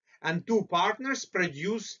 and 2 partners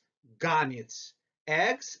produce gametes,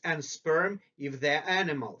 eggs and sperm if they're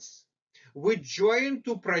animals, which join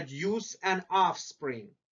to produce an offspring.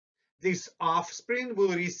 This offspring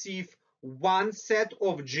will receive one set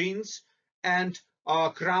of genes and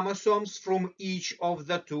chromosomes from each of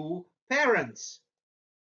the 2 parents.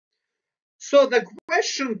 So the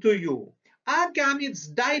question to you, are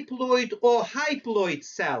gametes diploid or haploid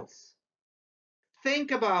cells? Think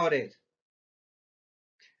about it.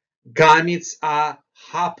 Gametes are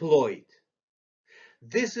haploid.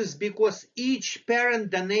 This is because each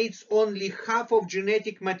parent donates only half of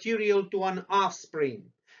genetic material to an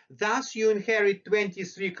offspring. Thus, you inherit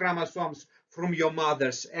 23 chromosomes from your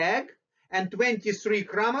mother's egg and 23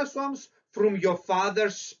 chromosomes from your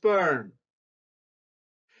father's sperm.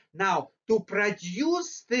 Now, to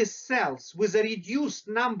produce these cells with a reduced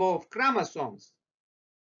number of chromosomes,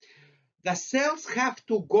 the cells have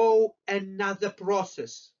to go another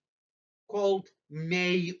process called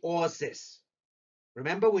meiosis.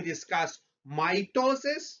 Remember, we discussed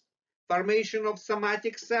mitosis, formation of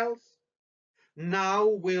somatic cells. Now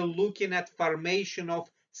we're looking at formation of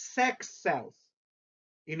sex cells.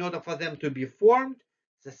 In order for them to be formed,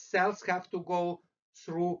 the cells have to go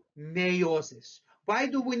through meiosis. Why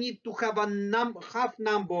do we need to have a half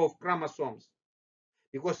number of chromosomes?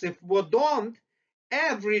 Because if we don't,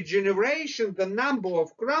 every generation, the number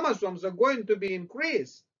of chromosomes are going to be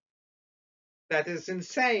increased. That is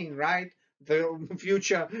insane, right? The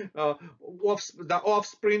future, the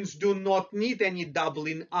offsprings do not need any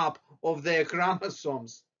doubling up of their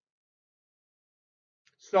chromosomes.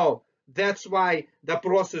 So that's why the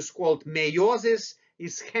process called meiosis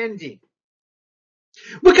is handy.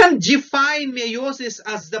 We can define meiosis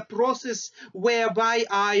as the process whereby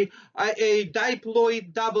a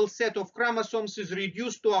diploid double set of chromosomes is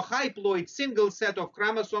reduced to a haploid single set of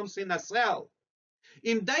chromosomes in a cell.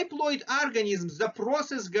 In diploid organisms, the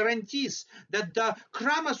process guarantees that the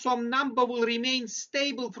chromosome number will remain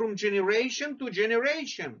stable from generation to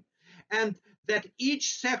generation, and that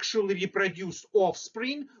each sexually reproduced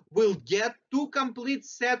offspring will get 2 complete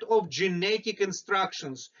sets of genetic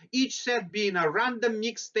instructions, each set being a random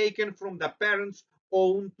mix taken from the parent's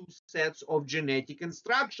own 2 sets of genetic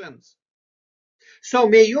instructions. So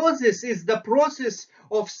meiosis is the process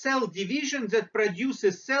of cell division that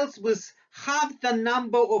produces cells with half the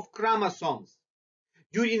number of chromosomes.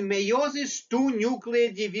 During meiosis, 2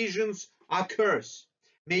 nuclear divisions occurs.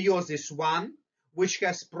 Meiosis 1, which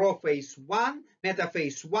has prophase 1,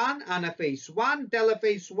 metaphase 1, anaphase 1,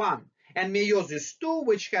 telophase 1, and meiosis 2,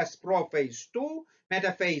 which has prophase 2,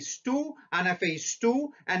 metaphase 2, anaphase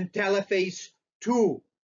 2, and telophase 2.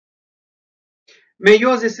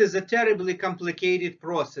 Meiosis is a terribly complicated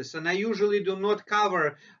process, and I usually do not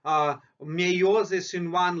cover meiosis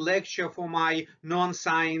in one lecture for my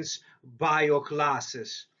non-science bio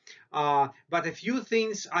classes. But a few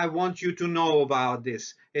things I want you to know about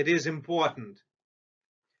this. It is important.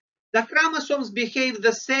 The chromosomes behave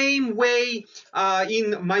the same way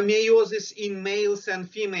in meiosis in males and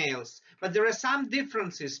females, but there are some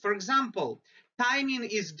differences. For example, timing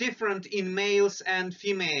is different in males and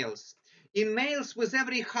females. In males, with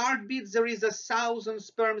every heartbeat, there is 1,000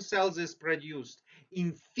 sperm cells is produced.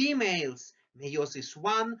 In females, meiosis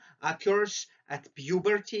 1 occurs at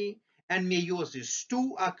puberty, and meiosis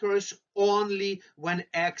 2 occurs only when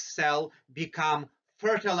egg cells become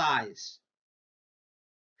fertilized.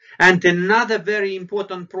 And another very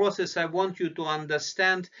important process I want you to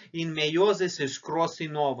understand in meiosis is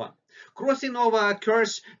crossing over. Crossing over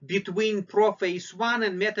occurs between prophase 1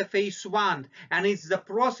 and metaphase 1, and it's the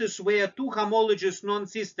process where two homologous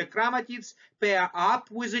non-sister chromatids pair up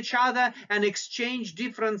with each other and exchange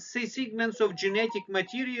different segments of genetic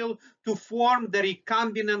material to form the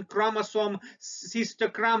recombinant chromosome sister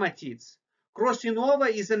chromatids. Crossing over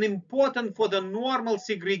is an important for the normal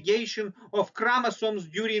segregation of chromosomes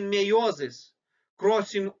during meiosis.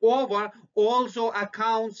 Crossing over also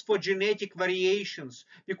accounts for genetic variations,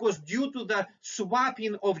 because due to the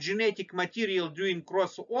swapping of genetic material during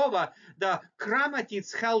crossover, the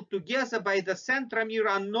chromatids held together by the centromere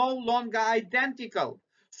are no longer identical.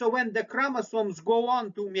 So when the chromosomes go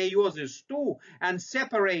on to meiosis 2 and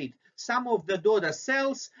separate, some of the daughter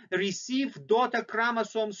cells receive daughter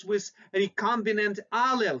chromosomes with recombinant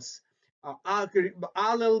alleles.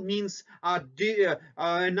 Allele means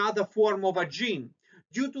another form of a gene.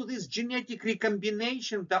 Due to this genetic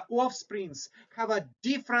recombination, the offsprings have a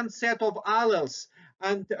different set of alleles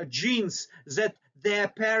and genes that their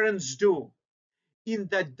parents do. In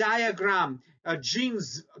the diagram,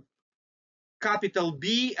 genes capital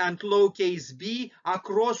B and lowercase b are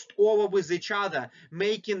crossed over with each other,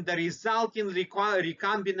 making the resulting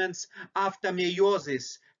recombinants after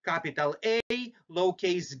meiosis. Capital A,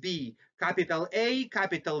 lowercase b, capital A,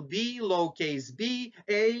 capital B, lowercase b,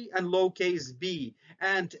 A and lowercase b,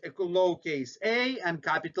 and lowercase a and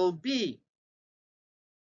capital B.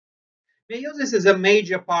 Meiosis is a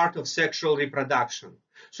major part of sexual reproduction.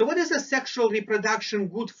 So what is a sexual reproduction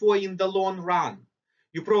good for in the long run?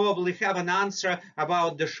 You probably have an answer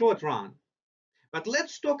about the short run. But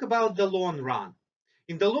let's talk about the long run.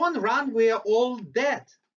 In the long run, we are all dead,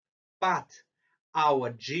 but our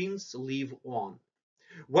genes live on.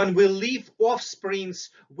 When we leave offsprings,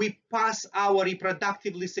 we pass our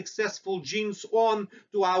reproductively successful genes on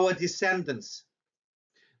to our descendants.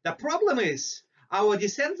 The problem is, our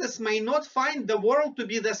descendants may not find the world to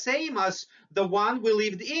be the same as the one we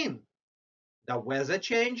lived in. The weather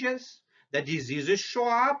changes, the diseases show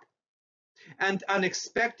up, and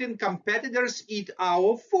unexpected competitors eat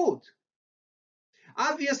our food.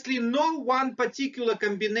 Obviously, no one particular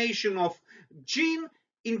combination of gene,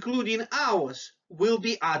 including ours, will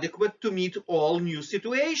be adequate to meet all new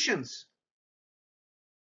situations.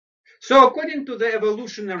 So according to the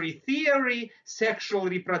evolutionary theory, sexual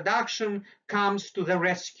reproduction comes to the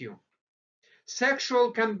rescue.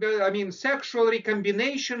 Sexual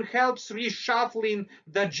recombination helps reshuffling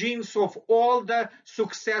the genes of all the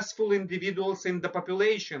successful individuals in the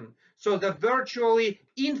population. So the virtually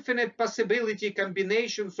infinite possibility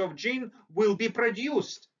combinations of genes will be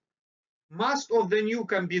produced. Most of the new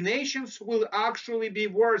combinations will actually be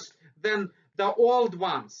worse than the old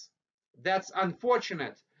ones. That's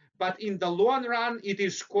unfortunate, but in the long run, it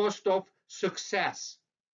is cost of success.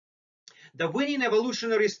 The winning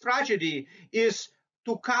evolutionary strategy is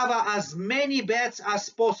to cover as many beds as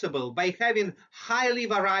possible by having highly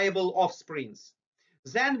variable offsprings.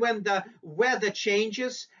 Then when the weather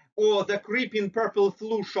changes or the creeping purple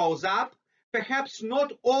flu shows up, perhaps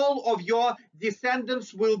not all of your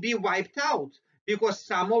descendants will be wiped out, because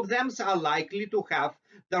some of them are likely to have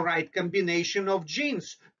the right combination of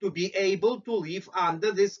genes to be able to live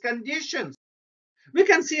under these conditions. We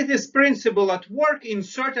can see this principle at work in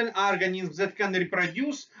certain organisms that can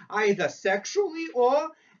reproduce either sexually or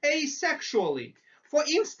asexually. For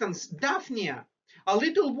instance, Daphnia, a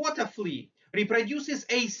little water flea, reproduces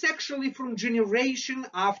asexually from generation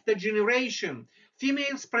after generation.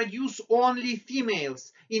 Females produce only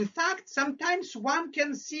females. In fact, sometimes one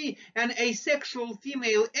can see an asexual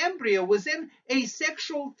female embryo within a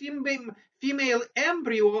sexual female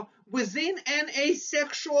embryo within an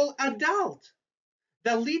asexual adult.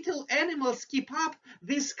 The little animals keep up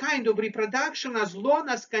this kind of reproduction as long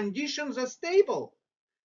as conditions are stable.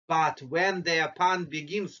 But when their pond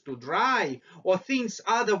begins to dry, or things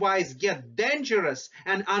otherwise get dangerous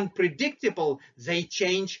and unpredictable, they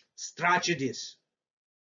change strategies.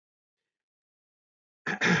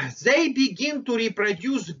 They begin to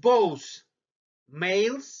reproduce both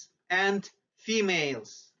males and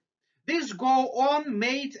females. These go on,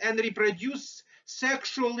 mate, and reproduce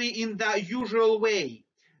sexually in the usual way.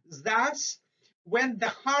 Thus, when the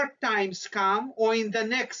hard times come, or in the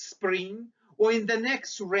next spring, or in the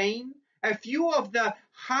next rain, a few of the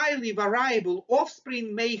highly variable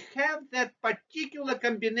offspring may have that particular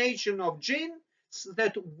combination of genes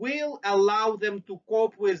that will allow them to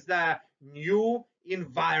cope with the new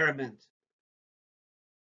environment.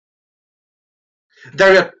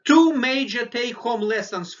 There are two major take-home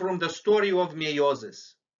lessons from the story of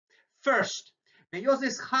meiosis. First,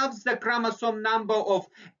 meiosis halves the chromosome number of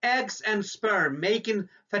eggs and sperm, making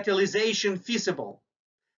fertilization feasible.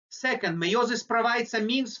 Second, meiosis provides a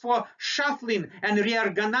means for shuffling and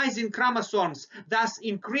reorganizing chromosomes, thus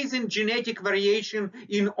increasing genetic variation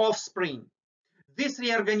in offspring. This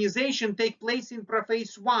reorganization takes place in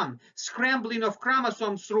prophase 1, scrambling of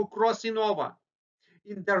chromosomes through crossing over.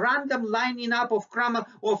 In the random lining up of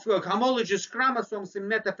homologous chromosomes in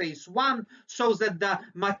metaphase 1, so that the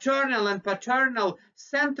maternal and paternal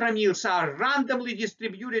centromeres are randomly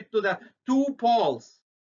distributed to the two poles.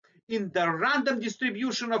 In the random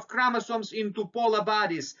distribution of chromosomes into polar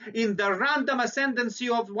bodies, in the random ascendancy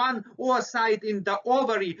of one oocyte in the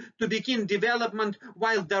ovary to begin development,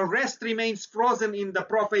 while the rest remains frozen in the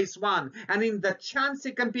prophase 1, and in the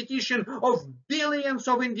chancy competition of billions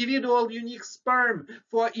of individual unique sperm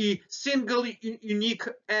for a single unique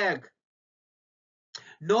egg.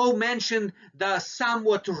 No mention the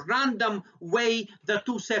somewhat random way the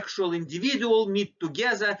two sexual individuals meet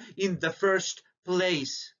together in the first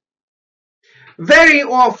place. Very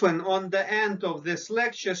often on the end of this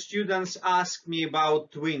lecture, students ask me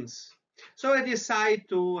about twins. So I decide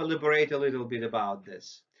to elaborate a little bit about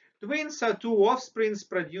this. Twins are two offsprings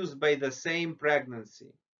produced by the same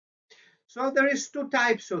pregnancy. So there is two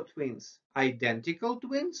types of twins: identical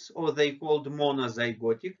twins, or they called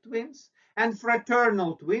monozygotic twins, and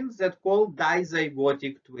fraternal twins that called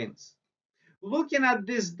dizygotic twins. Looking at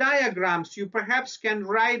these diagrams, you perhaps can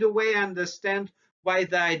right away understand why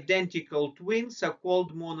the identical twins are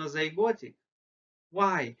called monozygotic.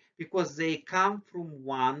 Why? Because they come from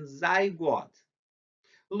one zygote.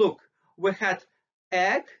 Look, we had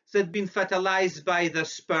egg that been fertilized by the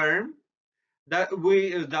sperm. The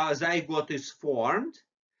zygote is formed.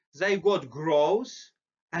 Zygote grows,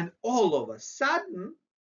 and all of a sudden,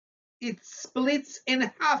 it splits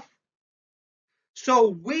in half. So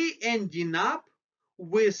we ending up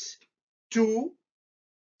with two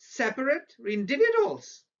separate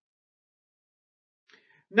individuals.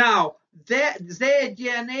 Now, their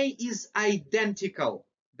DNA is identical.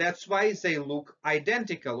 That's why they look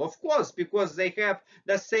identical. Of course, because they have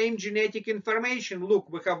the same genetic information. Look,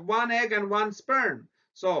 we have one egg and one sperm.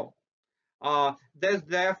 So,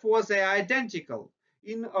 therefore, they are identical.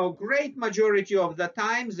 In a great majority of the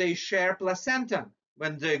time, they share placenta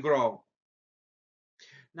when they grow.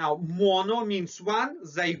 Now, mono means one,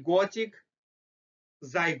 zygotic,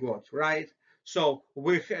 zygote, right? So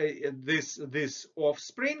with this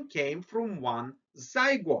offspring came from one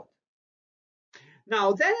zygote.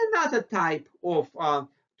 Now then another type of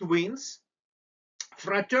twins,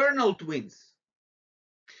 fraternal twins.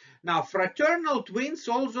 Now fraternal twins,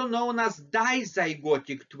 also known as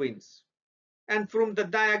dizygotic twins. And from the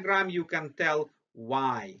diagram you can tell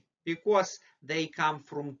why. Because they come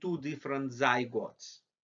from two different zygotes.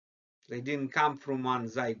 They didn't come from one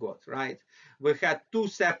zygote, right? We had two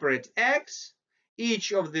separate eggs,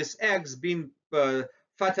 each of these eggs being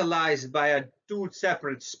fertilized by two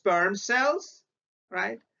separate sperm cells,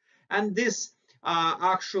 right? And this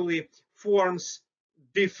actually forms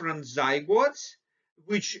different zygotes,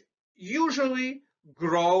 which usually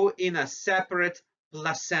grow in a separate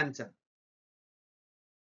placenta.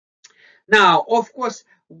 Now, of course,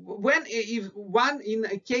 in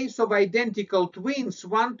a case of identical twins,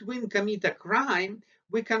 one twin commit a crime,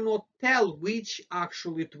 we cannot tell which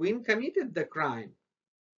actually twin committed the crime.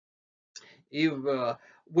 But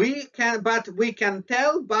we can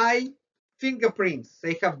tell by fingerprints.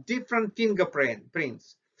 They have different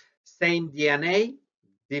fingerprints. Same DNA,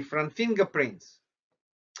 different fingerprints.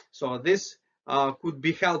 So this could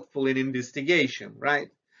be helpful in investigation, right?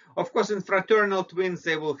 Of course, in fraternal twins,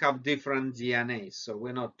 they will have different DNA, so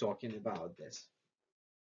we're not talking about this.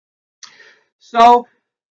 So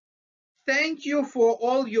thank you for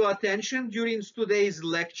all your attention during today's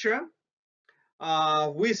lecture.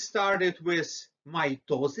 We started with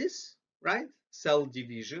mitosis, right? Cell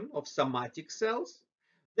division of somatic cells.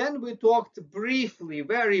 Then we talked briefly,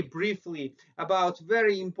 very briefly, about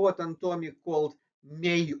very important topic called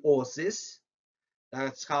meiosis.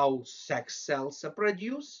 That's how sex cells are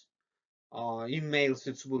produced. In males,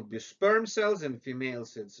 it will be sperm cells. In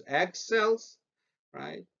females, it's egg cells,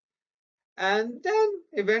 right? And then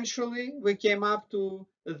eventually we came up to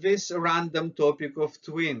this random topic of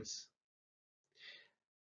twins.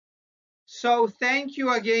 So thank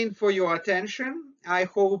you again for your attention. I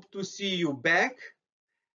hope to see you back,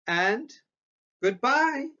 and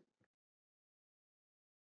goodbye.